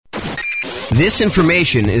This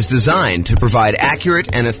information is designed to provide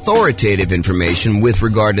accurate and authoritative information with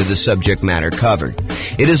regard to the subject matter covered.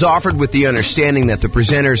 It is offered with the understanding that the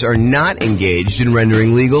presenters are not engaged in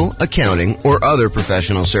rendering legal, accounting, or other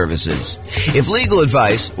professional services. If legal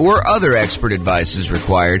advice or other expert advice is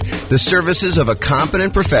required, the services of a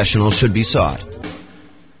competent professional should be sought.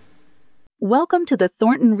 Welcome to the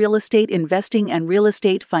Thornton Real Estate Investing and Real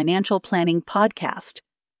Estate Financial Planning Podcast.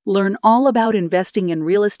 Learn all about investing in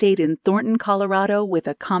real estate in Thornton, Colorado with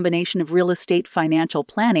a combination of real estate financial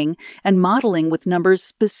planning and modeling with numbers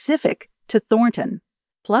specific to Thornton,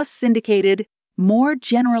 plus syndicated, more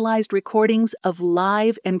generalized recordings of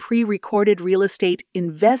live and pre-recorded real estate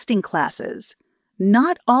investing classes,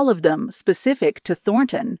 not all of them specific to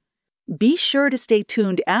Thornton. Be sure to stay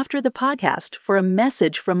tuned after the podcast for a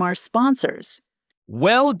message from our sponsors.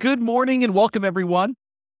 Well, good morning and welcome, everyone.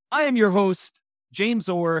 I am your host, James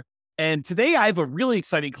Orr, and today I have a really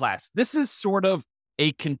exciting class. This is sort of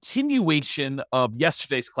a continuation of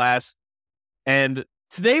yesterday's class, and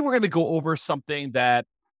today we're going to go over something that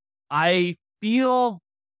I feel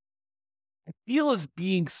is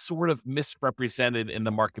being sort of misrepresented in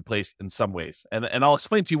the marketplace in some ways, and I'll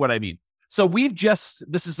explain to you what I mean. So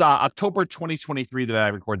this is October 2023 that I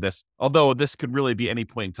record this, although this could really be any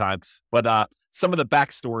point in time, but some of the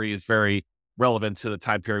backstory is very relevant to the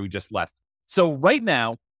time period we just left. So right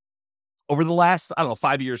now, over the last,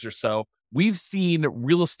 5 years or so, we've seen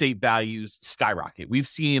real estate values skyrocket. We've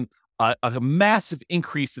seen a massive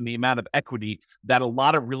increase in the amount of equity that a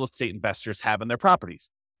lot of real estate investors have in their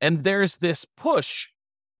properties. And there's this push,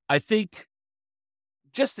 I think,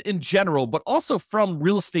 just in general, but also from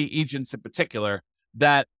real estate agents in particular,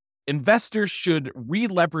 that investors should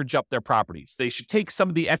re-leverage up their properties. They should take some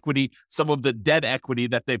of the equity, some of the dead equity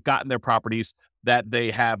that they've got in their properties that they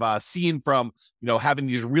have seen from, having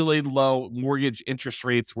these really low mortgage interest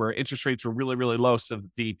rates where interest rates were really, really low. So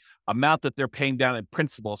that the amount that they're paying down in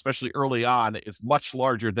principal, especially early on, is much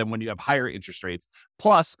larger than when you have higher interest rates.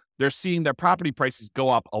 Plus, they're seeing their property prices go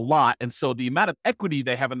up a lot. And so the amount of equity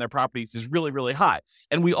they have in their properties is really, really high.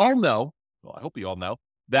 And we all know, well, I hope you all know,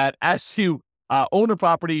 that as you own a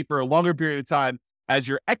property for a longer period of time, as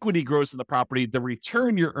your equity grows in the property, the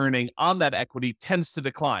return you're earning on that equity tends to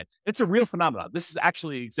decline. It's a real phenomenon. This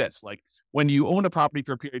actually exists. Like when you own a property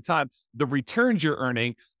for a period of time, the returns you're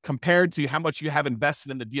earning compared to how much you have invested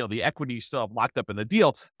in the deal, the equity you still have locked up in the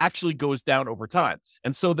deal, actually goes down over time.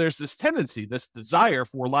 And so there's this tendency, this desire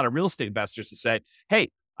for a lot of real estate investors to say,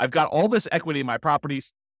 hey, I've got all this equity in my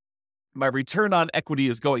properties. My return on equity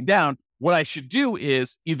is going down. What I should do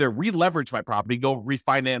is either re-leverage my property, go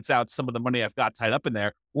refinance out some of the money I've got tied up in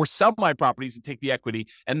there, or sell my properties and take the equity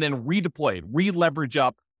and then redeploy it, re-leverage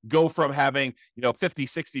up, go from having, 50,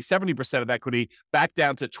 60, 70% of equity back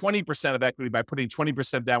down to 20% of equity by putting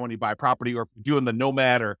 20% down when you buy property, or if you're doing the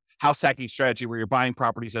nomad or house hacking strategy where you're buying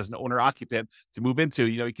properties as an owner occupant to move into,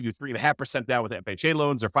 you can do 3.5% down with FHA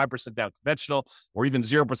loans or 5% down conventional, or even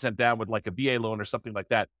 0% down with like a VA loan or something like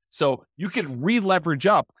that. So you can re-leverage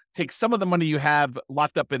up, take some of the money you have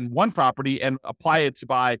locked up in one property and apply it to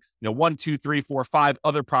buy, 1, 2, 3, 4, 5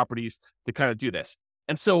 other properties to kind of do this.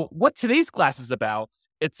 And so what today's class is about,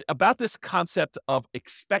 it's about this concept of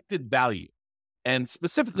expected value. And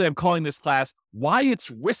specifically, I'm calling this class why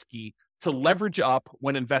it's risky to leverage up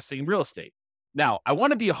when investing in real estate. Now, I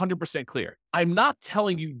want to be 100% clear. I'm not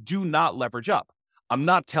telling you do not leverage up. I'm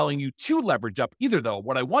not telling you to leverage up either, though.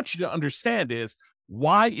 What I want you to understand is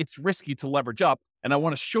why it's risky to leverage up. And I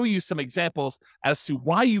want to show you some examples as to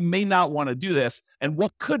why you may not want to do this and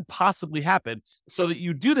what could possibly happen, so that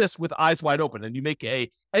you do this with eyes wide open and you make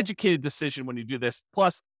a educated decision when you do this.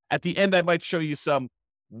 Plus, at the end, I might show you some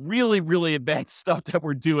really, really advanced stuff that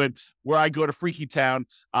we're doing where I go to Freaky Town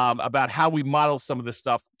about how we model some of this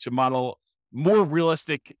stuff to model more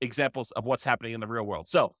realistic examples of what's happening in the real world.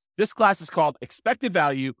 So this class is called Expected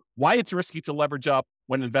Value, Why It's Risky to Leverage Up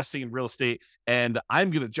when Investing in Real Estate. And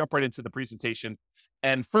I'm going to jump right into the presentation.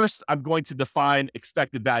 And first, I'm going to define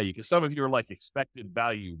expected value, because some of you are like, expected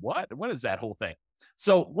value, what? What is that whole thing?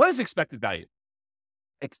 So what is expected value?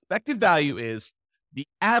 Expected value is the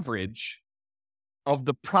average of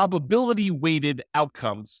the probability weighted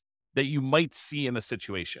outcomes that you might see in a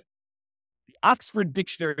situation. The Oxford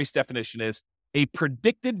Dictionary's definition is a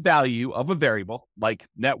predicted value of a variable like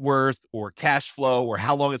net worth or cash flow, or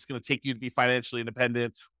how long it's going to take you to be financially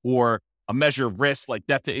independent, or a measure of risk like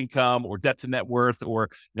debt to income or debt to net worth, or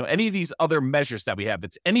any of these other measures that we have.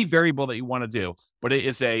 It's any variable that you want to do, but it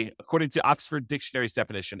is according to Oxford Dictionary's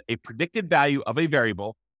definition, a predicted value of a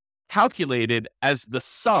variable calculated as the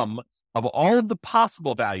sum of all of the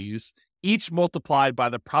possible values each multiplied by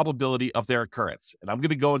the probability of their occurrence. And I'm going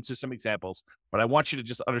to go into some examples, but I want you to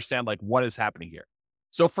just understand like what is happening here.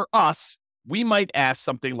 So for us, we might ask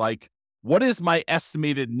something like, what is my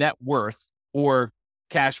estimated net worth or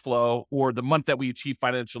cash flow or the month that we achieve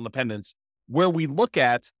financial independence, where we look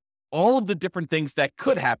at all of the different things that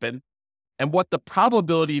could happen and what the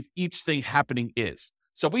probability of each thing happening is.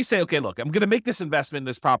 So if we say, okay, look, I'm going to make this investment in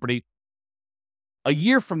this property. A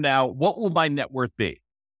year from now, what will my net worth be?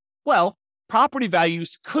 Well, property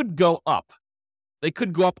values could go up. They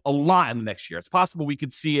could go up a lot in the next year. It's possible we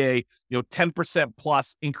could see a 10%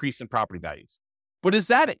 plus increase in property values. But is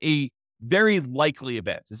that a very likely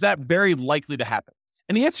event? Is that very likely to happen?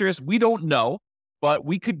 And the answer is we don't know, but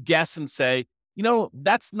we could guess and say,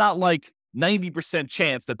 that's not like 90%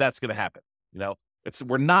 chance that that's going to happen.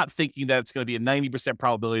 We're not thinking that it's going to be a 90%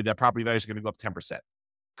 probability that property values are going to go up 10%.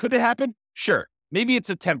 Could it happen? Sure. Maybe it's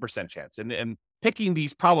a 10% chance. And picking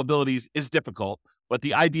these probabilities is difficult, but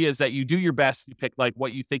the idea is that you do your best. You pick like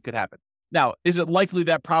what you think could happen. Now, is it likely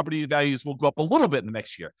that property values will go up a little bit in the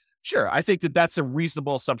next year? Sure. I think that that's a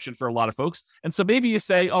reasonable assumption for a lot of folks. And so maybe you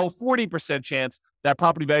say, 40% chance that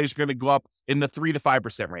property values are going to go up in the 3 to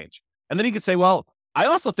 5% range. And then you could say, well, I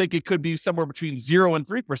also think it could be somewhere between 0 and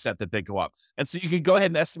 3% that they go up. And so you can go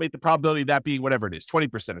ahead and estimate the probability of that being whatever it is,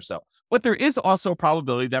 20% or so. But there is also a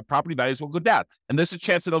probability that property values will go down. And there's a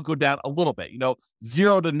chance that it'll go down a little bit,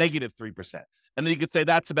 0 to negative 3%. And then you could say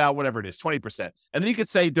that's about whatever it is, 20%. And then you could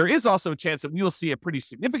say there is also a chance that we will see a pretty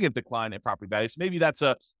significant decline in property values. Maybe that's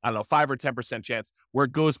a, 5 or 10% chance where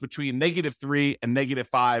it goes between -3 and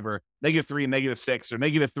 -5 or -3 and -6 or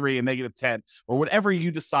 -3 and -10 or whatever you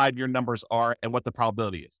decide your numbers are and what the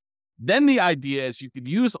probability is. Then the idea is you could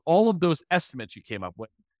use all of those estimates you came up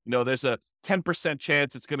with. There's a 10%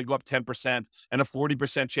 chance it's going to go up 10% and a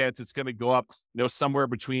 40% chance it's going to go up, somewhere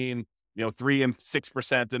between 3 and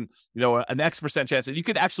 6% and, an X% chance. And you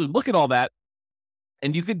could actually look at all that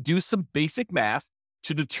and you could do some basic math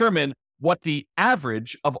to determine what the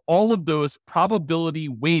average of all of those probability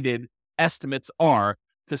weighted estimates are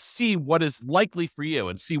to see what is likely for you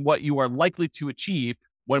and see what you are likely to achieve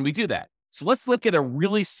when we do that. So let's look at a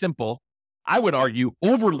really simple, I would argue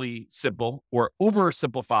overly simple or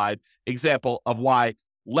oversimplified example of why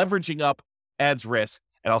leveraging up adds risk.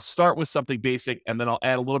 And I'll start with something basic, and then I'll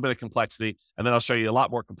add a little bit of complexity, and then I'll show you a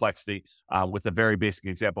lot more complexity with a very basic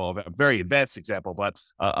example of a very advanced example, but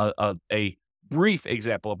a brief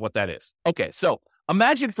example of what that is. Okay, so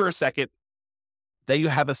imagine for a second that you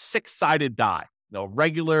have a 6-sided die,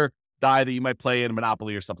 regular die that you might play in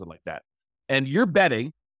Monopoly or something like that. And you're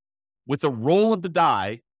betting with a roll of the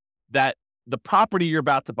die that the property you're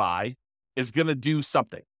about to buy is going to do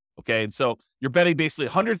something. Okay, and so you're betting basically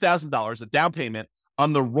 $100,000, a down payment,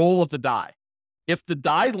 on the roll of the die. If the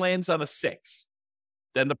die lands on a 6,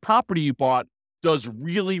 then the property you bought does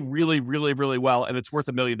really, really, really, really well, and it's worth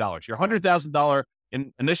 $1 million. Your $100,000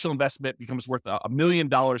 initial investment becomes worth $1 million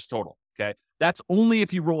total. Okay, that's only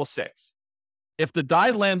if you roll a 6. If the die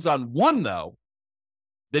lands on 1, though,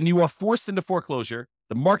 then you are forced into foreclosure.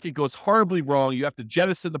 The market goes horribly wrong. You have to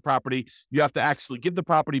jettison the property. You have to actually give the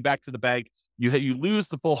property back to the bank. You lose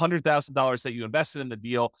the full $100,000 that you invested in the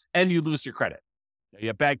deal, and you lose your credit. You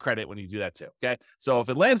have bad credit when you do that too, okay? So if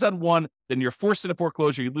it lands on 1, then you're forced into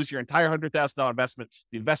foreclosure. You lose your entire $100,000 investment.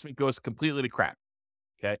 The investment goes completely to crap,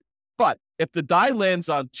 okay? But if the die lands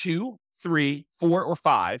on 2, 3, 4, or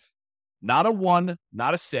 5, not a 1,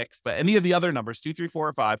 not a 6, but any of the other numbers, 2, 3, 4,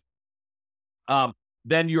 or 5,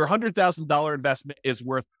 then your $100,000 investment is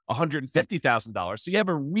worth $150,000. So you have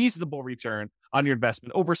a reasonable return on your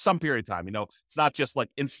investment over some period of time. It's not just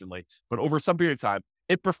like instantly, but over some period of time,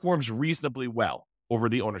 it performs reasonably well over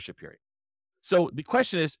the ownership period. So the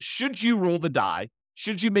question is, should you roll the die?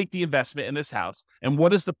 Should you make the investment in this house? And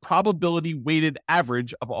what is the probability weighted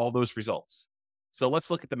average of all those results? So let's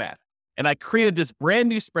look at the math. And I created this brand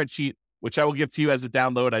new spreadsheet, which I will give to you as a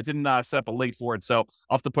download. I didn't set up a link for it, so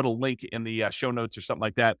I'll have to put a link in the show notes or something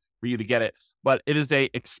like that for you to get it. But it is a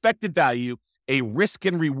expected value, a risk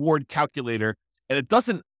and reward calculator, and it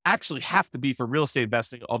doesn't actually have to be for real estate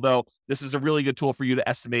investing, although this is a really good tool for you to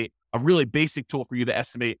estimate, a really basic tool for you to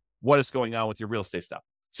estimate what is going on with your real estate stuff.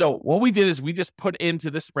 So what we did is we just put into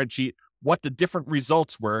this spreadsheet what the different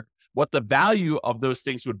results were, what the value of those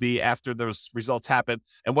things would be after those results happen,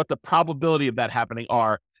 and what the probability of that happening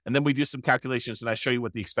are. And then we do some calculations, and I show you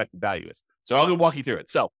what the expected value is. So I'll go walk you through it.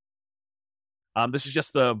 So this is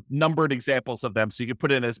just the numbered examples of them. So you can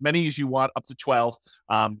put in as many as you want, up to 12.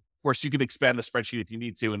 Of course, you can expand the spreadsheet if you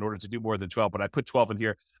need to in order to do more than 12, but I put 12 in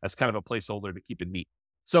here as kind of a placeholder to keep it neat.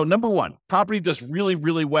 So number 1, property does really,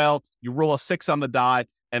 really well. You roll a 6 on the die,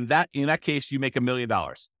 and that in that case, you make $1 million.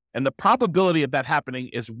 And the probability of that happening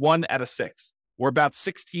is 1 out of 6, or about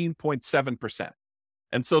 16.7%.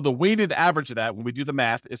 And so the weighted average of that, when we do the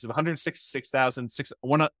math, is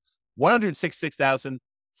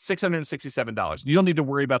 $166,667. You don't need to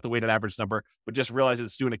worry about the weighted average number, but just realize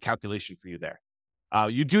it's doing a calculation for you there.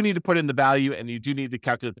 You do need to put in the value, and you do need to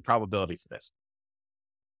calculate the probability for this.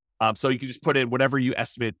 So you can just put in whatever you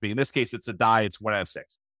estimate it to be. In this case, it's a die. It's 1 out of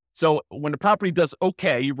 6. So when the property does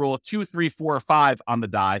okay, you roll a 2, 3, 4, or 5 on the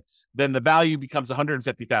die, then the value becomes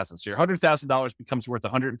 $150,000. So your $100,000 becomes worth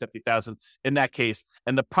 $150,000 in that case.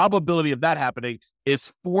 And the probability of that happening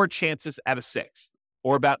is 4 chances out of 6,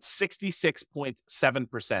 or about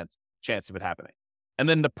 66.7% chance of it happening. And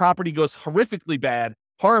then the property goes horrifically bad,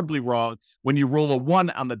 horribly wrong, when you roll a 1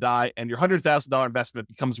 on the die, and your $100,000 investment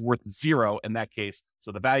becomes worth 0 in that case.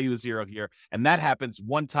 So the value is 0 here. And that happens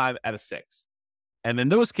 1 time out of 6. And in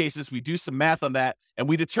those cases, we do some math on that, and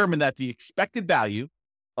we determine that the expected value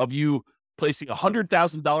of you placing a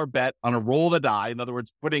 $100,000 bet on a roll of the die, in other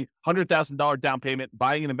words, putting $100,000 down payment,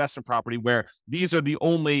 buying an investment property where these are the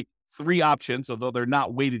only 3 options, although they're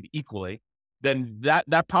not weighted equally, then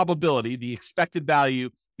that probability, the expected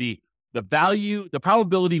value, the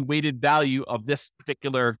probability weighted value of this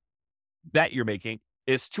particular bet you're making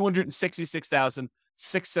is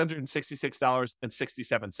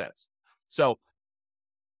 $266,666.67. So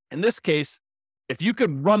in this case, if you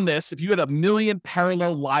could run this, if you had 1 million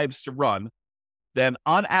parallel lives to run, then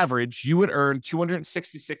on average, you would earn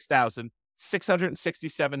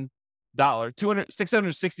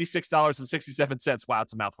 $666,667. Wow,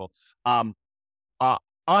 it's a mouthful. On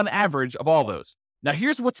average of all those. Now,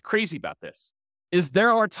 here's what's crazy about this, is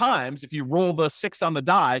there are times, if you roll the 6 on the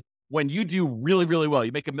die, when you do really, really well,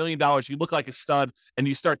 you make $1 million, you look like a stud, and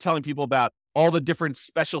you start telling people about all the different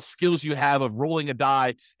special skills you have of rolling a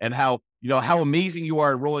die and how amazing you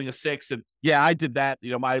are at rolling a 6. And yeah, I did that.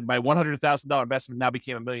 My $100,000 investment now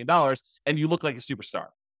became $1 million, and you look like a superstar.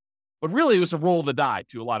 But really, it was a roll of the die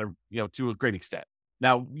to a great extent.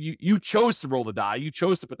 Now, you chose to roll the die. You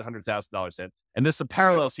chose to put the $100,000 in. And this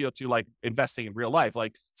parallels here to like investing in real life.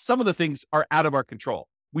 Like some of the things are out of our control.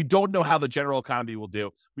 We don't know how the general economy will do.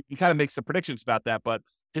 We can kind of make some predictions about that. But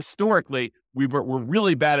historically, we're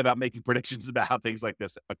really bad about making predictions about how things like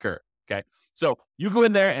this occur. Okay. So you go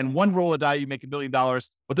in there and one roll of die, you make $1 million.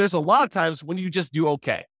 But there's a lot of times when you just do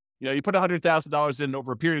okay. You put $100,000 in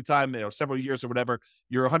over a period of time, several years or whatever,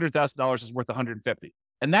 your $100,000 is worth $150,000.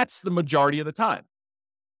 And that's the majority of the time.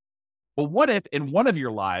 But what if in one of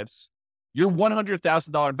your lives, your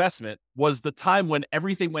 $100,000 investment was the time when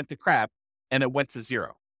everything went to crap and it went to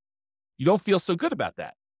 0? You don't feel so good about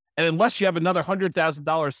that. And unless you have another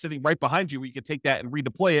 $100,000 sitting right behind you where you can take that and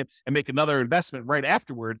redeploy it and make another investment right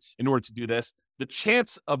afterward in order to do this, the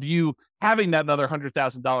chance of you having that another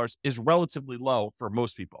 $100,000 is relatively low for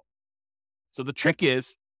most people. So the trick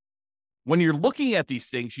is, when you're looking at these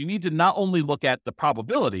things, you need to not only look at the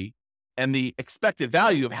probability and the expected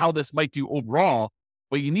value of how this might do overall,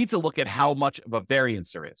 but you need to look at how much of a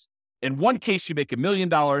variance there is. In one case, you make $1 million.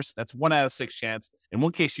 That's 1 out of 6 chance. In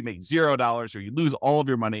one case, you make $0 or you lose all of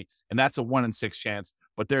your money, and that's a 1 in 6 chance.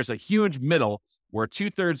 But there's a huge middle where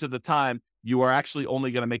 2/3 of the time, you are actually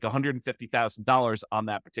only going to make $150,000 on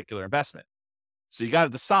that particular investment. So you got to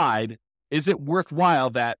decide, is it worthwhile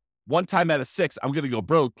that 1 time out of 6, I'm going to go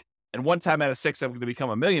broke, and 1 time out of 6, I'm going to become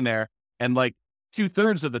a millionaire, and like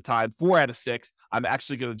 2/3 of the time, 4 out of 6, I'm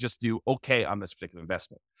actually going to just do okay on this particular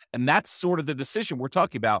investment. And that's sort of the decision we're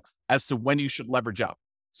talking about as to when you should leverage up.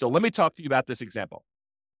 So let me talk to you about this example.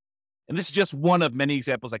 And this is just one of many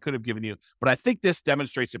examples I could have given you, but I think this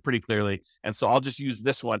demonstrates it pretty clearly. And so I'll just use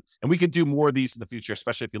this one, and we could do more of these in the future,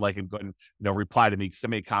 especially if you like them. Go ahead and reply to me,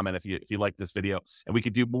 send me a comment if you like this video, and we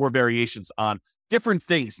could do more variations on different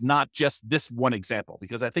things, not just this one example,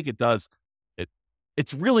 because I think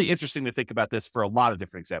it's really interesting to think about this for a lot of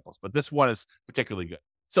different examples, but this one is particularly good.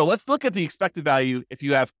 So let's look at the expected value. If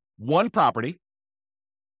you have one property,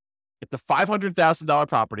 it's a $500,000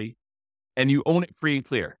 property, and you own it free and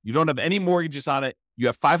clear. You don't have any mortgages on it. You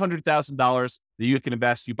have $500,000 that you can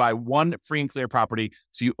invest. You buy one free and clear property.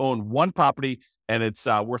 So you own one property, and it's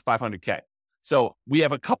worth $500K. So we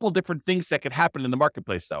have a couple different things that could happen in the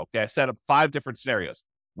marketplace, though. Okay, I set up 5 different scenarios.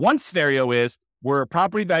 One scenario is where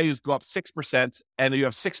property values go up 6% and you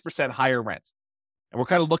have 6% higher rent. And we're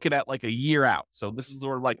kind of looking at like a year out. So this is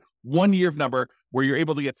sort of like 1 year of number where you're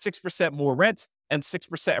able to get 6% more rent and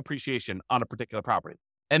 6% appreciation on a particular property.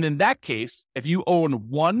 And in that case, if you own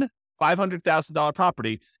one $500,000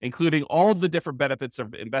 property, including all the different benefits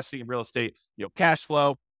of investing in real estate, cash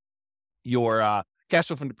flow, your cash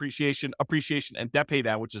flow from depreciation, appreciation, and debt pay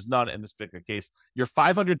down, which is none in this particular case, your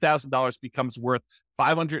 $500,000 becomes worth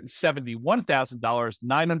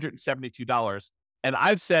 $571,972. And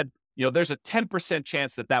I've said, there's a 10%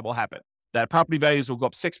 chance that will happen, that property values will go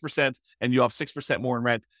up 6% and you'll have 6% more in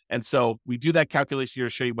rent. And so we do that calculation here to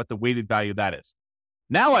show you what the weighted value of that is.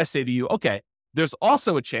 Now I say to you, okay, there's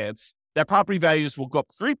also a chance that property values will go up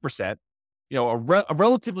 3%, a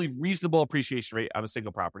relatively reasonable appreciation rate on a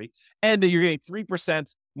single property, and that you're getting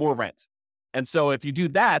 3% more rent. And so if you do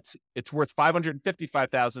that, it's worth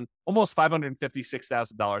 $555,000, almost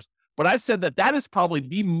 $556,000. But I've said that is probably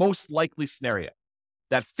the most likely scenario.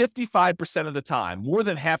 That 55% of the time, more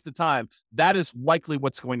than half the time, that is likely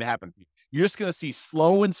what's going to happen. You're just going to see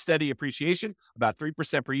slow and steady appreciation, about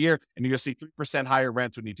 3% per year, and you're going to see 3% higher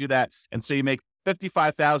rent when you do that. And so you make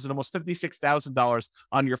 $55,000, almost $56,000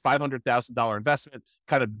 on your $500,000 investment,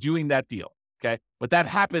 kind of doing that deal. Okay. But that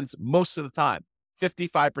happens most of the time,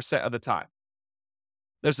 55% of the time.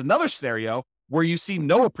 There's another scenario where you see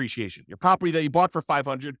no appreciation. Your property that you bought for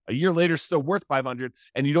 $500, a year later is still worth $500,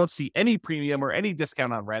 and you don't see any premium or any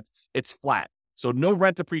discount on rent. It's flat. So no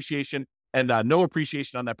rent appreciation and no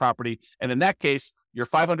appreciation on that property. And in that case, your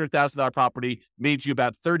 $500,000 property made you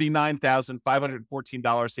about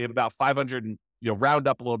 $39,514. So you have about round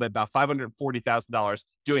up a little bit, about $540,000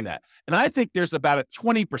 doing that. And I think there's about a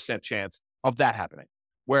 20% chance of that happening,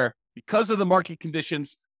 where because of the market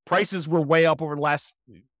conditions, prices were way up over the last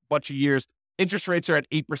bunch of years. Interest rates are at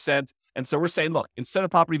 8%. And so we're saying, look, instead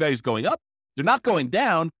of property values going up, they're not going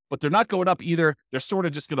down, but they're not going up either. They're sort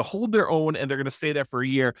of just going to hold their own and they're going to stay there for a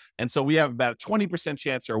year. And so we have about a 20%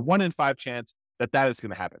 chance or a 1 in 5 chance that is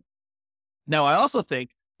going to happen. Now, I also think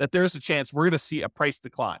that there's a chance we're going to see a price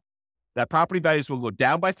decline, that property values will go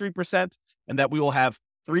down by 3% and that we will have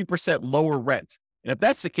 3% lower rent. And if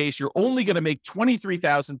that's the case, you're only going to make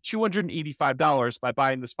 $23,285 by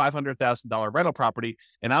buying this $500,000 rental property.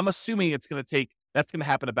 And I'm assuming that's going to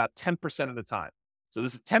happen about 10% of the time. So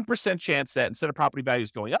there's a 10% chance that instead of property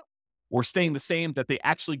values going up or staying the same, that they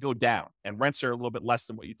actually go down and rents are a little bit less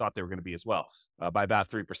than what you thought they were going to be as well, by about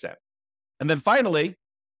 3%. And then finally,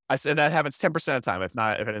 I said that happens 10% of the time, if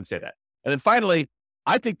I didn't say that. And then finally,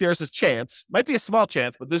 I think there's a chance, might be a small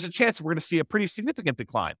chance, but there's a chance we're going to see a pretty significant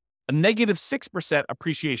decline. A negative 6%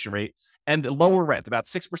 appreciation rate and lower rent, about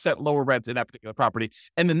 6% lower rent in that particular property.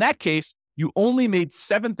 And in that case, you only made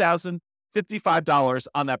 $7,055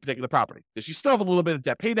 on that particular property because you still have a little bit of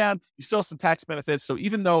debt pay down. You still have some tax benefits. So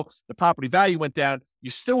even though the property value went down,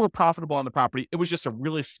 you still were profitable on the property. It was just a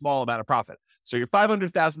really small amount of profit. So your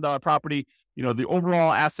 $500,000 property, the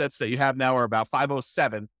overall assets that you have now are about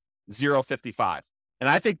 $507,055. And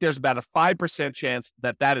I think there's about a 5% chance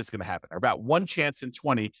that is going to happen, or about 1 chance in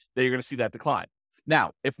 20 that you're going to see that decline.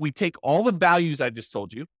 Now, if we take all the values I just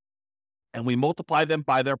told you and we multiply them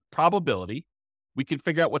by their probability, we can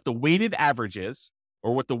figure out what the weighted average is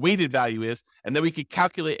or what the weighted value is, and then we can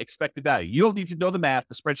calculate expected value. You don't need to know the math.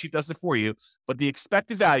 The spreadsheet does it for you. But the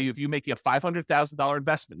expected value, if you're making a $500,000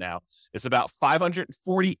 investment now, is about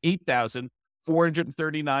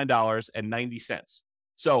 $548,439.90.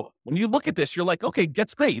 So when you look at this, you're like, okay,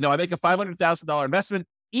 that's great. I make a $500,000 investment,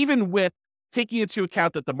 even with taking into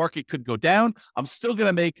account that the market could go down, I'm still going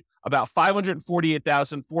to make about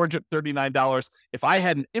 $548,439. If I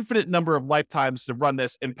had an infinite number of lifetimes to run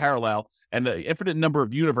this in parallel and the infinite number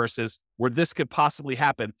of universes where this could possibly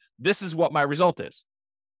happen, this is what my result is.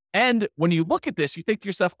 And when you look at this, you think to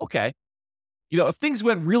yourself, okay, if things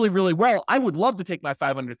went really, really well, I would love to take my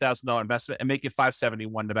 $500,000 investment and make it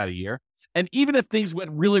 $571 in about a year. And even if things went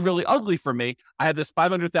really, really ugly for me, I had this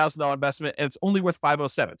 $500,000 investment and it's only worth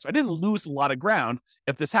 $507. So I didn't lose a lot of ground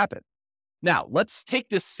if this happened. Now, let's take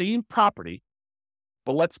this same property,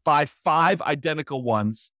 but let's buy 5 identical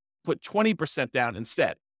ones, put 20% down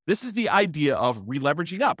instead. This is the idea of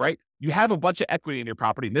releveraging up, right? You have a bunch of equity in your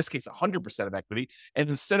property, in this case, 100% of equity. And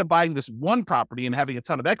instead of buying this one property and having a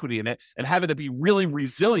ton of equity in it and having it be really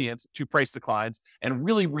resilient to price declines and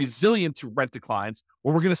really resilient to rent declines,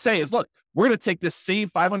 what we're going to say is, look, we're going to take this same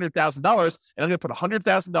 $500,000 and I'm going to put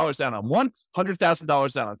 $100,000 down on 1,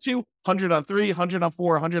 $100,000 down on 2, 100 on 3, 100 on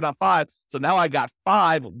 4, 100 on 5. So now I got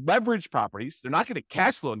 5 leverage properties. They're not going to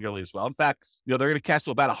cash flow nearly as well. In fact, they're going to cash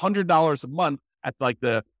flow about $100 a month at like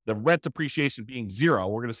the rent depreciation being 0.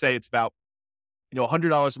 We're going to say it's about,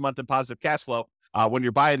 $100 a month in positive cash flow when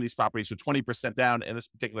you're buying these properties, so 20% down in this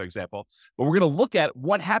particular example. But we're going to look at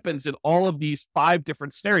what happens in all of these 5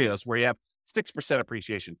 different scenarios where you have 6%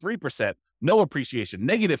 appreciation, 3%, no appreciation,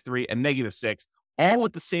 -3, and -6, all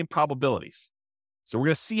with the same probabilities. So we're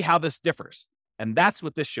going to see how this differs. And that's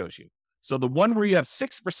what this shows you. So the one where you have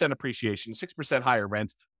 6% appreciation, 6% higher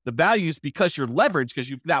rent, the values, because you're leveraged, because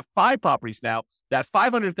you've got 5 properties now, that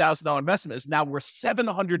 $500,000 investment is now worth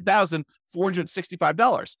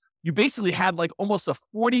 $700,465. You basically had like almost a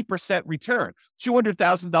 40% return,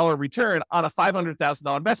 $200,000 return on a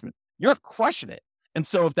 $500,000 investment. You're crushing it. And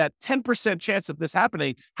so if that 10% chance of this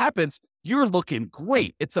happens, you're looking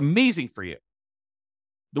great. It's amazing for you.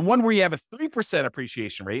 The one where you have a 3%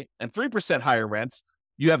 appreciation rate and 3% higher rents,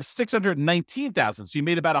 you have $619,000. So you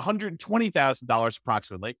made about $120,000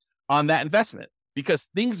 approximately on that investment because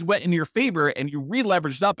things went in your favor and you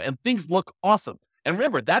re-leveraged up and things look awesome. And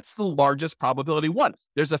remember, that's the largest probability one.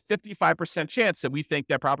 There's a 55% chance that we think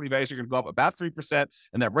that property values are going to go up about 3%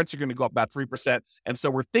 and that rents are going to go up about 3%. And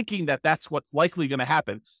so we're thinking that that's what's likely going to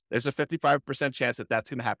happen. There's a 55% chance that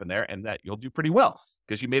that's going to happen there and that you'll do pretty well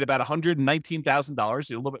because you made about $119,000, a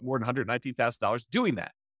little bit more than $119,000 doing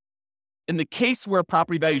that. In the case where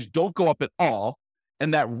property values don't go up at all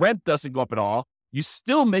and that rent doesn't go up at all, you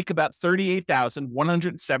still make about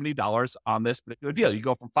 $38,170 on this particular deal. You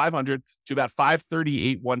go from $500 to about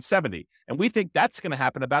 $538,170. And we think that's going to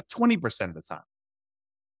happen about 20% of the time.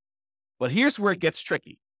 But here's where it gets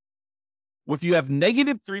tricky. If you have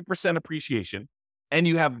negative 3% appreciation and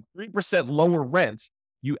you have 3% lower rent,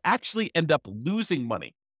 you actually end up losing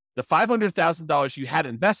money. The $500,000 you had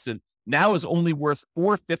invested now is only worth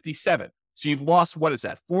 $457,000. So you've lost, what is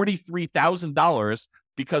that? $43,000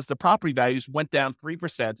 because the property values went down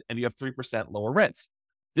 3% and you have 3% lower rents.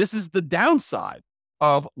 This is the downside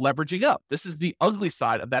of leveraging up. This is the ugly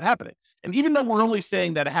side of that happening. And even though we're only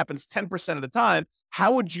saying that it happens 10% of the time,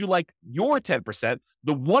 how would you like your 10%,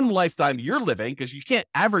 the one lifetime you're living, because you can't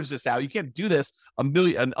average this out. You can't do this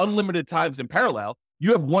unlimited times in parallel.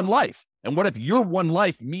 You have one life. And what if your one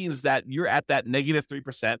life means that you're at that negative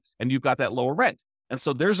 3% and you've got that lower rent? And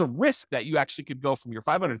so there's a risk that you actually could go from your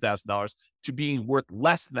 $500,000 to being worth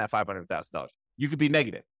less than that $500,000. You could be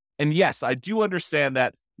negative. And yes, I do understand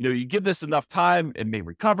that, you give this enough time, it may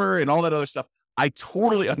recover and all that other stuff. I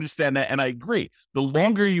totally understand that. And I agree. The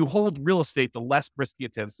longer you hold real estate, the less risky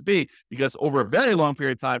it tends to be because over a very long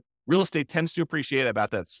period of time, real estate tends to appreciate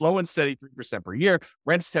about that slow and steady 3% per year.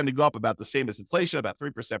 Rents tend to go up about the same as inflation, about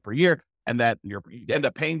 3% per year. And that you end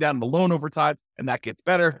up paying down the loan over time and that gets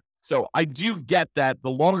better. So I do get that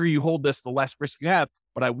the longer you hold this, the less risk you have,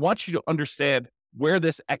 but I want you to understand where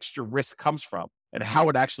this extra risk comes from and how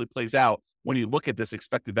it actually plays out when you look at this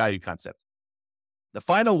expected value concept. The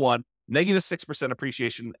final one, negative 6%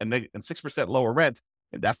 appreciation and 6% lower rent,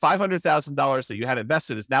 and that $500,000 that you had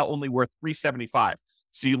invested is now only worth $375,000.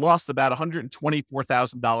 So you lost about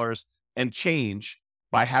 $124,000 and change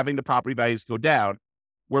by having the property values go down,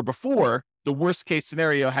 where before, the worst case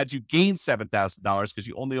scenario had you gain $7,000 because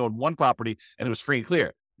you only owned one property and it was free and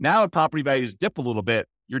clear. Now property values dip a little bit.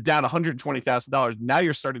 You're down $120,000. Now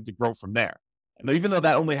you're starting to grow from there. And even though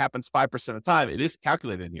that only happens 5% of the time, it is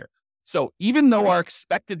calculated in here. So even though our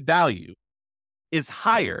expected value is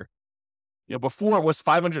higher, before it was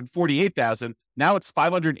 $548,000, now it's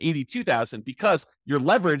 $582,000 because you're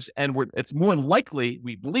leveraged and it's more likely,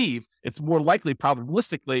 we believe, it's more likely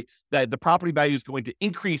probabilistically that the property value is going to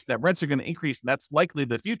increase, that rents are going to increase, and that's likely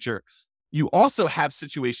the future. You also have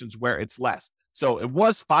situations where it's less. So it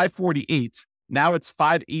was $548, now it's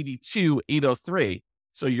 $582,803.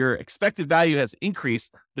 So your expected value has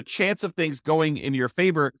increased. The chance of things going in your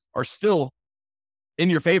favor are still in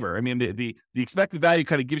your favor. I mean, the expected value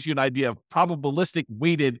kind of gives you an idea of probabilistic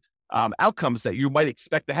weighted outcomes that you might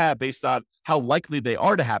expect to have based on how likely they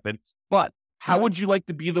are to happen. But how would you like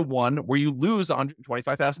to be the one where you lose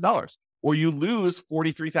 $125,000 or you lose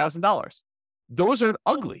 $43,000? Those are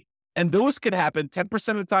ugly. And those could happen 10%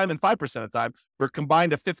 of the time and 5% of the time for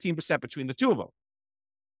combined of 15% between the two of them.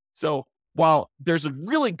 So while there's a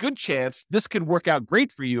really good chance this could work out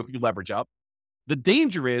great for you if you leverage up, the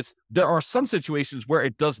danger is there are some situations where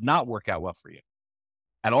it does not work out well for you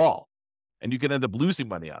at all. And you can end up losing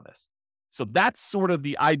money on this. So that's sort of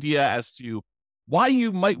the idea as to why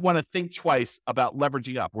you might want to think twice about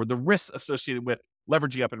leveraging up or the risks associated with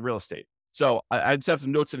leveraging up in real estate. So I just have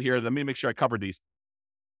some notes in here. Let me make sure I cover these.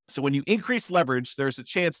 So when you increase leverage, there's a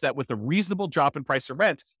chance that with a reasonable drop in price of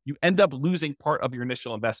rent, you end up losing part of your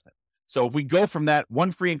initial investment. So if we go from that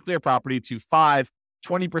one free and clear property to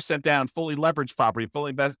 20% down, fully leveraged property,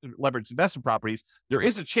 leveraged investment properties, there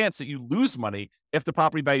is a chance that you lose money if the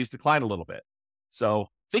property values decline a little bit. So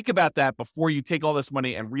think about that before you take all this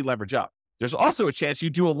money and re-leverage up. There's also a chance you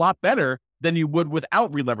do a lot better than you would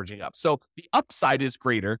without re-leveraging up. So the upside is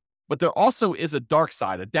greater, but there also is a dark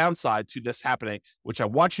side, a downside to this happening, which I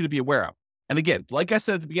want you to be aware of. And again, like I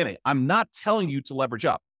said at the beginning, I'm not telling you to leverage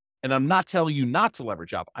up and I'm not telling you not to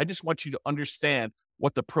leverage up. I just want you to understand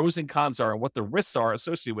what the pros and cons are and what the risks are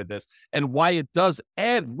associated with this and why it does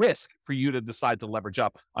add risk for you to decide to leverage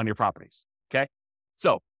up on your properties. Okay.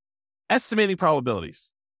 So estimating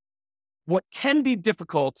probabilities. What can be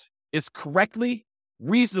difficult is correctly,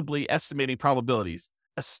 reasonably estimating probabilities,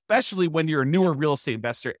 especially when you're a newer real estate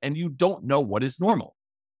investor and you don't know what is normal.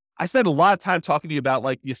 I spend a lot of time talking to you about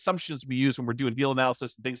like the assumptions we use when we're doing deal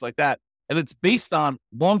analysis and things like that. And it's based on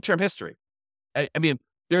long-term history. I mean,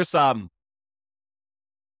 there's a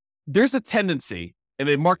tendency in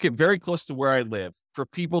a market very close to where I live for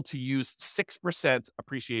people to use 6%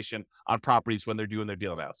 appreciation on properties when they're doing their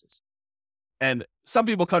deal analysis. And some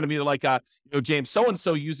people come to me like, James,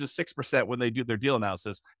 so-and-so uses 6% when they do their deal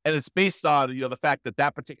analysis. And it's based on, the fact that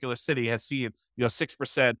that particular city has seen,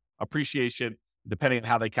 6% appreciation, depending on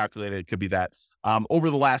how they calculate it. It could be that over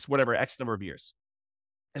the last, whatever, X number of years.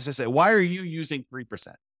 As I say, why are you using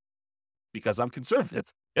 3%? Because I'm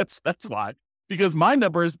conservative. That's why. Because my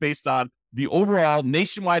number is based on the overall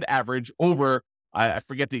nationwide average over, I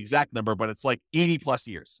forget the exact number, but it's like 80 plus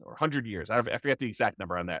years or 100 years. I forget the exact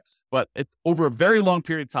number on that. But it's over a very long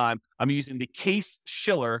period of time. I'm using the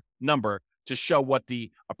Case-Shiller number to show what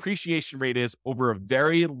the appreciation rate is over a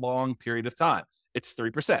very long period of time. It's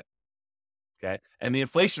 3%. Okay. And the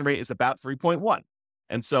inflation rate is about 3.1.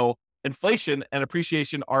 And so inflation and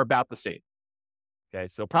appreciation are about the same. Okay.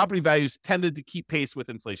 So property values tended to keep pace with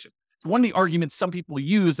inflation. It's one of the arguments some people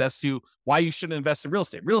use as to why you shouldn't invest in real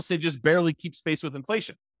estate. Real estate just barely keeps pace with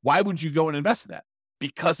inflation. Why would you go and invest in that?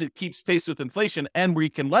 Because it keeps pace with inflation and we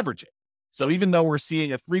can leverage it. So even though we're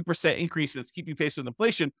seeing a 3% increase that's keeping pace with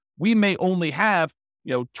inflation, we may only have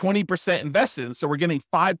 20% invested in. So we're getting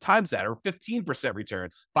 5 times that or 15% return,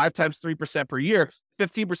 5 times 3% per year,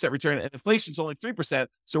 15% return, and inflation's only 3%.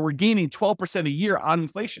 So we're gaining 12% a year on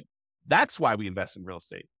inflation. That's why we invest in real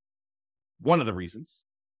estate. One of the reasons.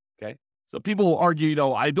 Okay. So people will argue,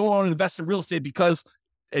 I don't want to invest in real estate because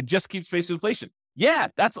it just keeps pace with inflation. Yeah,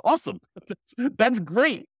 that's awesome. That's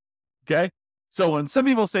great. Okay. So when some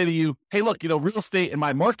people say to you, hey, look, real estate in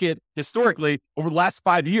my market historically over the last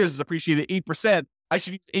 5 years has appreciated 8%. I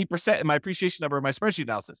should use 8% in my appreciation number in my spreadsheet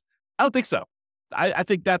analysis. I don't think so. I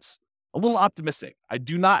think that's a little optimistic. I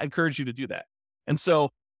do not encourage you to do that. And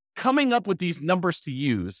so coming up with these numbers to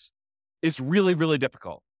use is really, really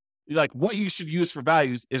difficult. Like what you should use for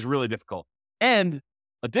values is really difficult. And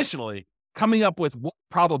additionally, coming up with what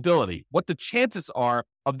probability, what the chances are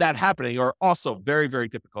of that happening are also very, very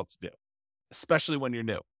difficult to do, especially when you're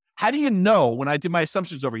new. How do you know, when I did my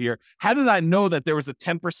assumptions over here, how did I know that there was a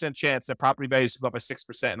 10% chance that property values would go up by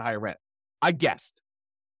 6% and higher rent? I guessed.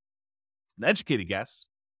 It's an educated guess,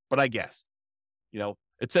 but I guessed.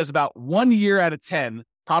 It says about 1 year out of 10,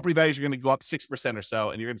 property values are going to go up 6% or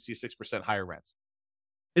so, and you're going to see 6% higher rents.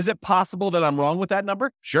 Is it possible that I'm wrong with that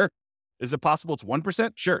number? Sure. Is it possible it's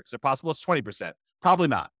 1%? Sure. Is it possible it's 20%? Probably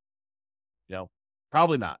not.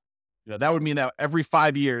 Probably not. That would mean that every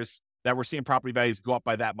 5 years that we're seeing property values go up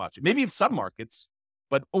by that much. Maybe in some markets,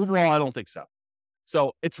 but overall, I don't think so.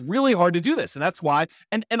 So it's really hard to do this. And that's why,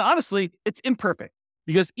 and honestly, it's imperfect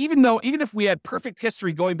because even if we had perfect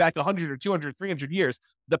history going back 100 or 200, 300 years,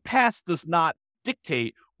 the past does not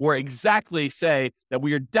dictate or exactly say that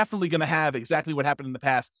we are definitely going to have exactly what happened in the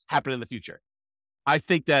past happen in the future. I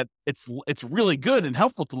think that it's really good and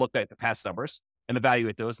helpful to look at the past numbers and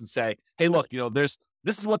evaluate those and say, hey, look, this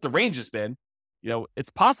is what the range has been. It's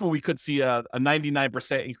possible we could see a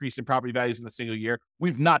 99% increase in property values in a single year.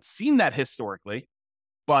 We've not seen that historically,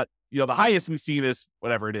 but the highest we've seen is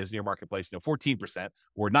whatever it is in your marketplace, 14%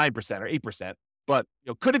 or 9% or 8%. But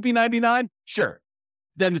could it be 99? Sure.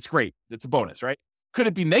 Then it's great. It's a bonus, right? Could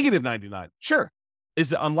it be negative 99? Sure.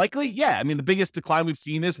 Is it unlikely? Yeah. I mean, the biggest decline we've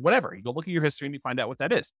seen is whatever. You go look at your history and you find out what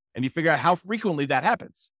that is. And you figure out how frequently that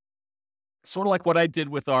happens. Sort of like what I did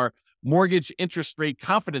with our mortgage interest rate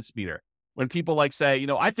confidence meter. When people say,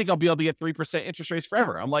 I think I'll be able to get 3% interest rates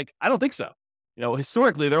forever. I'm like, I don't think so.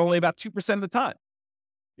 Historically, they're only about 2% of the time.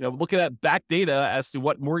 Looking at back data as to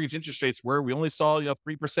what mortgage interest rates were, we only saw,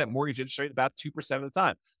 3% mortgage interest rate about 2% of the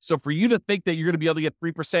time. So for you to think that you're going to be able to get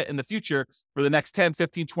 3% in the future for the next 10,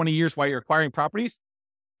 15, 20 years while you're acquiring properties,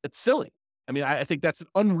 it's silly. I mean, I think that's an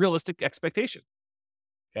unrealistic expectation.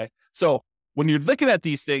 Okay. So when you're looking at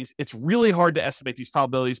these things, it's really hard to estimate these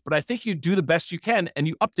probabilities, but I think you do the best you can and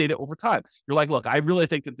you update it over time. You're like, look, I really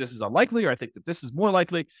think that this is unlikely, or I think that this is more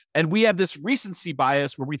likely. And we have this recency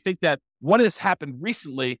bias where we think that what has happened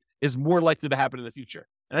recently is more likely to happen in the future.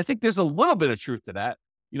 And I think there's a little bit of truth to that.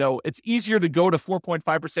 It's easier to go to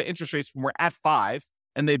 4.5% interest rates when we're at 5,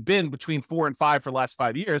 and they've been between 4 and 5 for the last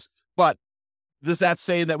 5 years. But does that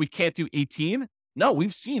say that we can't do 18? No,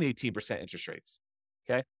 we've seen 18% interest rates.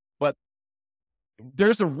 Okay. But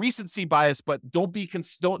there's a recency bias, but don't be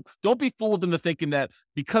fooled into thinking that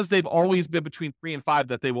because they've always been between 3 and 5,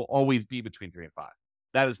 that they will always be between 3 and 5.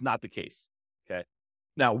 That is not the case. Okay.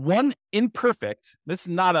 Now, this is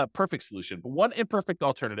not a perfect solution, but one imperfect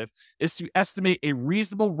alternative is to estimate a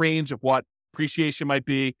reasonable range of what appreciation might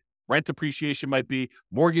be, rent appreciation might be,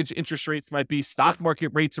 mortgage interest rates might be, stock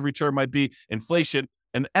market rates of return might be, inflation,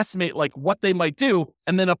 and estimate like what they might do,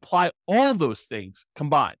 and then apply all those things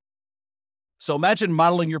combined. So imagine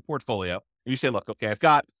modeling your portfolio, and you say, look, okay, I've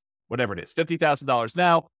got whatever it is, $50,000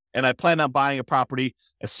 now, and I plan on buying a property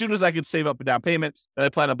as soon as I can save up a down payment. Then I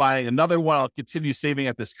plan on buying another one. I'll continue saving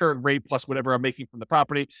at this current rate plus whatever I'm making from the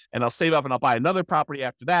property, and I'll save up and I'll buy another property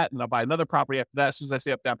after that, and I'll buy another property after that as soon as I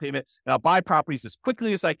save up down payment, and I'll buy properties as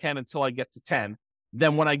quickly as I can until I get to 10.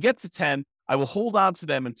 Then when I get to 10, I will hold on to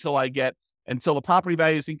them until the property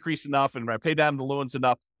values increase enough and I pay down the loans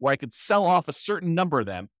enough where I could sell off a certain number of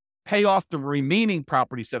them, pay off the remaining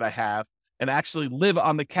properties that I have, and actually live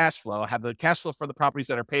on the cash flow, have the cash flow for the properties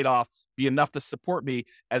that are paid off be enough to support me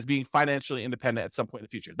as being financially independent at some point in the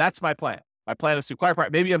future. That's my plan. My plan is to acquire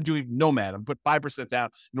property. Maybe I'm doing Nomad. I'm put 5% down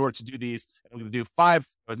in order to do these. I'm going to do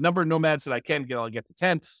a number of Nomads that I can get. I'll get to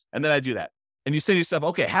 10, and then I do that. And you say to yourself,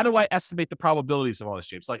 okay, how do I estimate the probabilities of all this,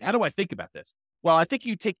 James? Like, how do I think about this? Well, I think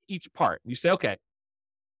you take each part. You say, okay,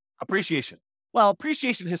 appreciation. Well,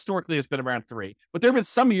 appreciation historically has been around 3, but there have been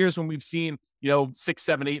some years when we've seen, 6,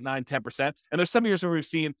 7, 8, 9, 10%. And there's some years where we've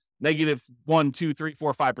seen negative 1, 2, 3,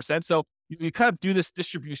 4, 5%. So you kind of do this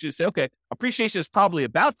distribution and say, okay, appreciation is probably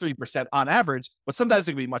about 3% on average, but sometimes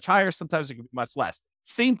it can be much higher. Sometimes it can be much less.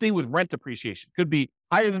 Same thing with rent appreciation. Could be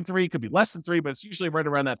higher than 3, could be less than 3, but it's usually right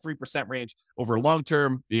around that 3% range over a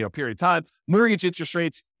long-term, period of time. Mortgage interest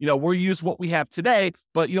rates, we'll use what we have today,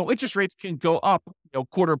 but, interest rates can go up,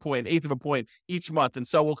 quarter point, eighth of a point each month. And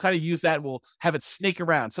so we'll kind of use that. We'll have it snake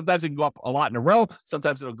around. Sometimes it can go up a lot in a row.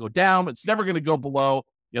 Sometimes it'll go down. It's never going to go below,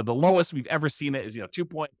 the lowest we've ever seen it is,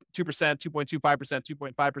 2.2%, 2.25%,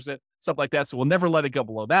 2.5%, something like that. So we'll never let it go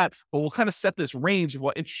below that, but we'll kind of set this range of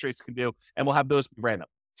what interest rates can do, and we'll have those be random.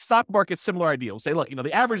 Stock market, similar idea. We'll say, look,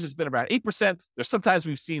 the average has been around 8%. There's sometimes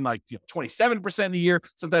we've seen 27% a year.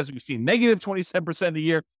 Sometimes we've seen negative 27% a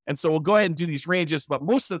year. And so we'll go ahead and do these ranges, but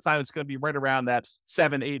most of the time it's going to be right around that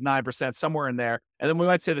 7, 8, 9%, somewhere in there. And then we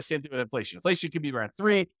might say the same thing with inflation. Inflation can be around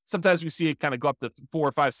 3. Sometimes we see it kind of go up to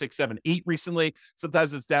 4, 5, 6, 7, 8 recently.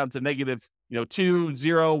 Sometimes it's down to negative, 2,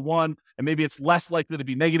 0, 1, and maybe it's less likely to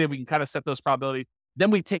be negative. We can kind of set those probabilities. Then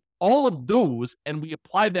we take all of those and we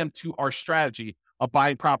apply them to our strategy of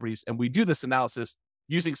buying properties. And we do this analysis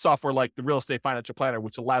using software like the Real Estate Financial Planner,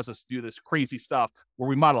 which allows us to do this crazy stuff where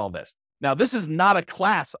we model all this. Now, this is not a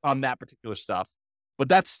class on that particular stuff, but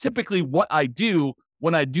that's typically what I do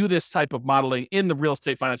when I do this type of modeling in the Real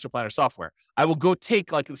Estate Financial Planner software. I will go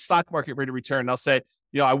take like the stock market rate of return, and I'll say,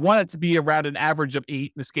 I want it to be around an average of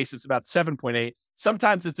 8. In this case, it's about 7.8.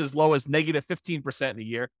 Sometimes it's as low as negative 15% in a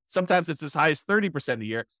year. Sometimes it's as high as 30% a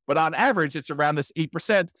year. But on average, it's around this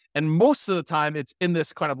 8%. And most of the time, it's in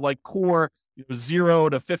this kind of like core 0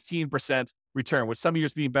 to 15% return, with some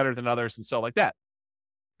years being better than others and so like that.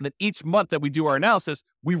 And then each month that we do our analysis,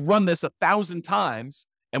 we run this 1,000 times.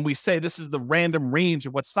 And we say this is the random range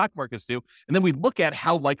of what stock markets do. And then we look at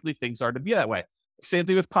how likely things are to be that way. Same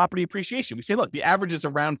thing with property appreciation. We say, look, the average is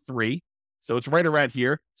around 3. So it's right around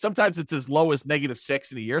here. Sometimes it's as low as negative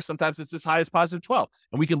 6 in a year. Sometimes it's as high as positive 12.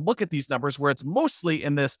 And we can look at these numbers where it's mostly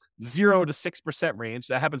in this 0 to 6% range.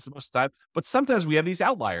 That happens most of the time. But sometimes we have these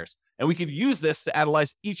outliers. And we could use this to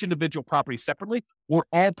analyze each individual property separately, or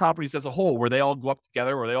all properties as a whole, where they all go up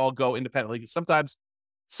together or they all go independently. Because sometimes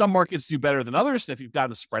some markets do better than others. And if you've got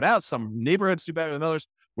them spread out, some neighborhoods do better than others.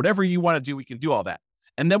 Whatever you want to do, we can do all that.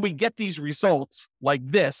 And then we get these results like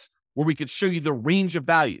this, where we could show you the range of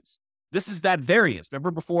values. This is that variance.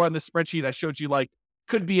 Remember before on this spreadsheet, I showed you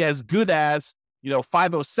could be as good as,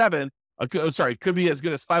 507. Could be as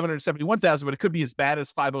good as 571,000, but it could be as bad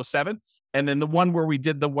as 507. And then the one where we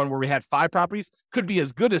had 5 properties could be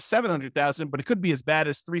as good as 700,000, but it could be as bad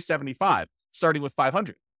as 375, starting with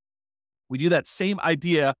 500. We do that same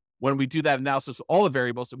idea when we do that analysis of all the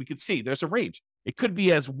variables, that we can see there's a range. It could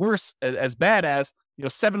be as as bad as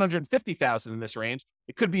 750,000 in this range.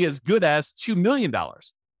 It could be as good as $2 million.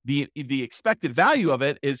 The expected value of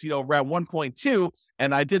it is around 1.2.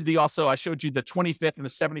 And I showed you the 25th and the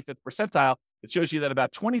 75th percentile. It shows you that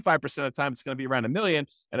about 25% of the time it's going to be around $1 million,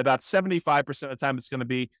 and about 75% of the time it's going to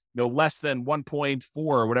be less than 1.4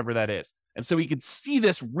 or whatever that is. And so we can see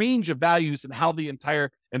this range of values and how the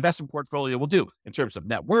entire investment portfolio will do in terms of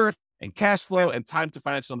net worth and cash flow and time to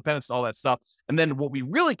financial independence and all that stuff. And then what we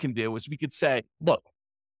really can do is we could say, look,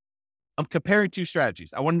 I'm comparing two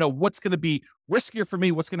strategies. I want to know what's going to be riskier for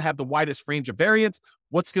me, what's going to have the widest range of variance,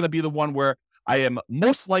 what's going to be the one where I am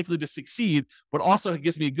most likely to succeed, but also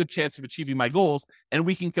gives me a good chance of achieving my goals. And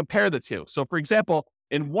we can compare the two. So for example,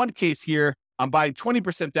 in one case here, I'm buying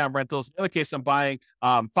 20% down rentals. In the other case, I'm buying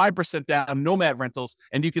 5% down Nomad rentals.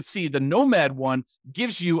 And you can see the Nomad one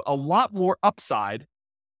gives you a lot more upside,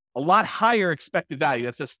 a lot higher expected value.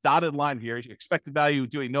 That's this dotted line here. Your expected value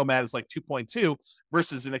doing Nomad is like 2.2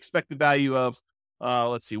 versus an expected value of,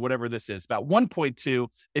 let's see, whatever this is, about 1.2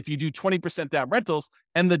 if you do 20% down rentals.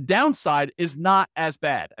 And the downside is not as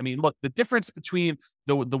bad. I mean, look, the difference between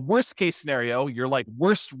the worst case scenario, your like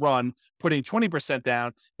worst run putting 20%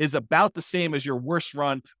 down, is about the same as your worst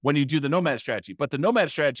run when you do the Nomad strategy. But the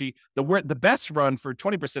Nomad strategy, the best run for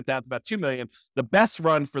 20% down is about 2 million. The best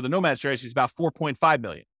run for the Nomad strategy is about 4.5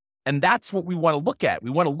 million. And that's what we want to look at.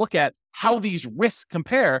 We want to look at how these risks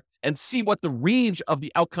compare and see what the range of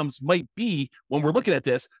the outcomes might be when we're looking at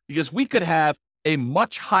this, because we could have a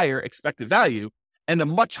much higher expected value and a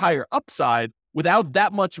much higher upside without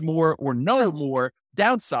that much more or no more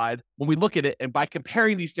downside when we look at it. And by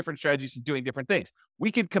comparing these different strategies and doing different things,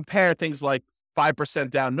 we can compare things like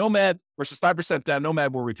 5% down Nomad versus 5% down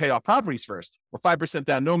Nomad where we pay off properties first, or 5%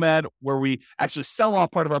 down Nomad where we actually sell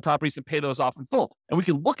off part of our properties and pay those off in full. And we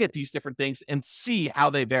can look at these different things and see how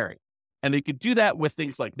they vary. And they could do that with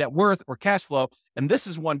things like net worth or cash flow. And this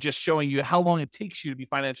is one just showing you how long it takes you to be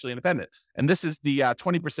financially independent. And this is the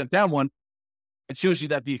 20% down one. It shows you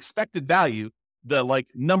that the expected value, the like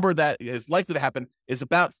number that is likely to happen, is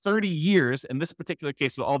about 30 years in this particular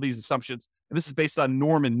case with all these assumptions. And this is based on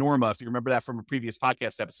Norm and Norma, if you remember that from a previous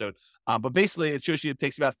podcast episode. But basically, it shows you it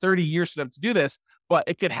takes about 30 years for them to do this, but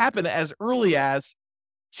it could happen as early as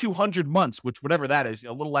 200 months, which whatever that is,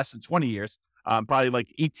 a little less than 20 years, probably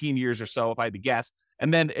like 18 years or so, if I had to guess.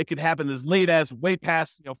 And then it could happen as late as way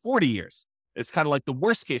past 40 years. It's kind of like the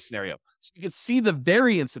worst case scenario. So you can see the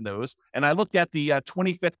variance in those. And I looked at the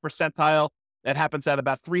 25th percentile. That happens at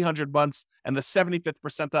about 300 months, and the 75th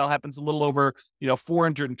percentile happens a little over,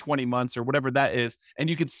 420 months or whatever that is.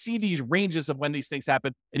 And you can see these ranges of when these things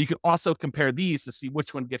happen, and you can also compare these to see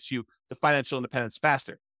which one gets you to financial independence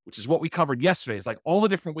faster, which is what we covered yesterday. It's like all the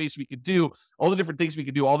different ways we could do, all the different things we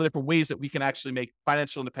could do, all the different ways that we can actually make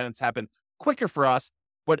financial independence happen quicker for us.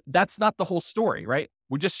 But that's not the whole story, right?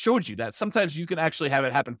 We just showed you that sometimes you can actually have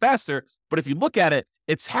it happen faster, but if you look at it,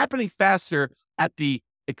 it's happening faster at the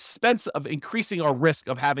expense of increasing our risk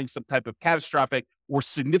of having some type of catastrophic or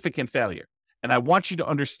significant failure. And I want you to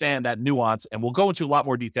understand that nuance, and we'll go into a lot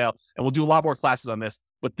more detail and we'll do a lot more classes on this,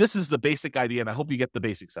 but this is the basic idea, and I hope you get the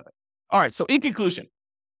basics of it. All right. So in conclusion,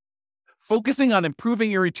 focusing on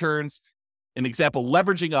improving your returns, an example,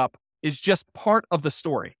 leveraging up, is just part of the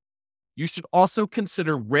story. You should also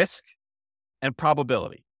consider risk and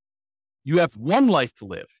probability. You have one life to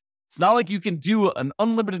live. It's not like you can do an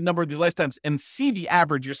unlimited number of these lifetimes and see the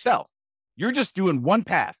average yourself. You're just doing one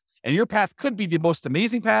path, and your path could be the most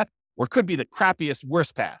amazing path or could be the crappiest,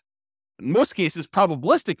 worst path. In most cases,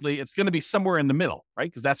 probabilistically, it's going to be somewhere in the middle, right?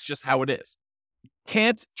 Because that's just how it is. You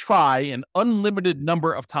can't try an unlimited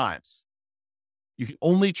number of times. You can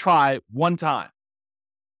only try one time.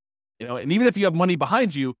 And even if you have money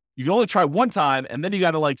behind you, you can only try one time, and then you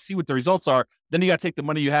got to see what the results are. Then you got to take the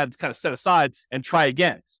money you had kind of set aside and try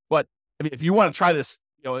again. But I mean, if you want to try this,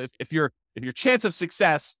 if your chance of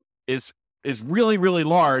success is really, really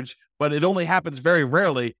large, but it only happens very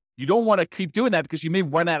rarely, you don't want to keep doing that because you may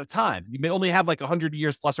run out of time. You may only have 100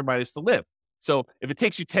 years plus or minus to live. So if it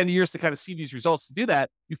takes you 10 years to kind of see these results to do that,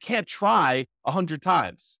 you can't try 100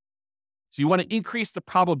 times. So you want to increase the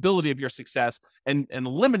probability of your success and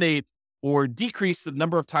eliminate or decrease the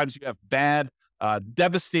number of times you have bad,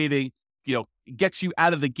 devastating, gets you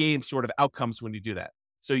out of the game sort of outcomes when you do that.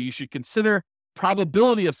 So you should consider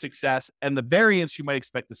probability of success and the variance you might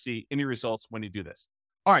expect to see in your results when you do this.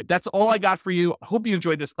 All right, that's all I got for you. I hope you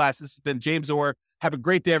enjoyed this class. This has been James Orr. Have a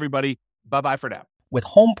great day, everybody. Bye-bye for now. With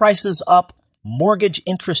home prices up, mortgage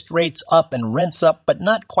interest rates up, and rents up, but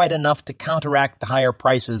not quite enough to counteract the higher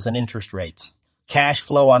prices and interest rates. Cash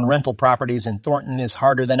flow on rental properties in Thornton is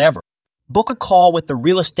harder than ever. Book a call with the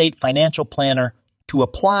Real Estate Financial Planner to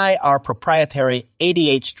apply our proprietary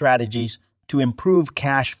 88 strategies to improve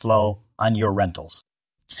cash flow on your rentals.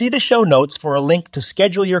 See the show notes for a link to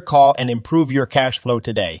schedule your call and improve your cash flow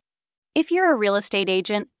today. If you're a real estate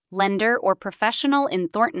agent, lender, or professional in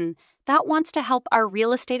Thornton that wants to help our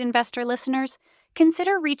real estate investor listeners,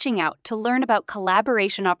 consider reaching out to learn about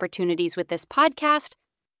collaboration opportunities with this podcast.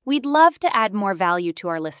 We'd love to add more value to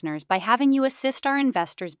our listeners by having you assist our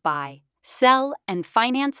investors buy, sell, and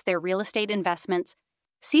finance their real estate investments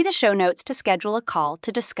See the show notes to schedule a call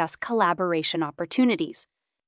to discuss collaboration opportunities.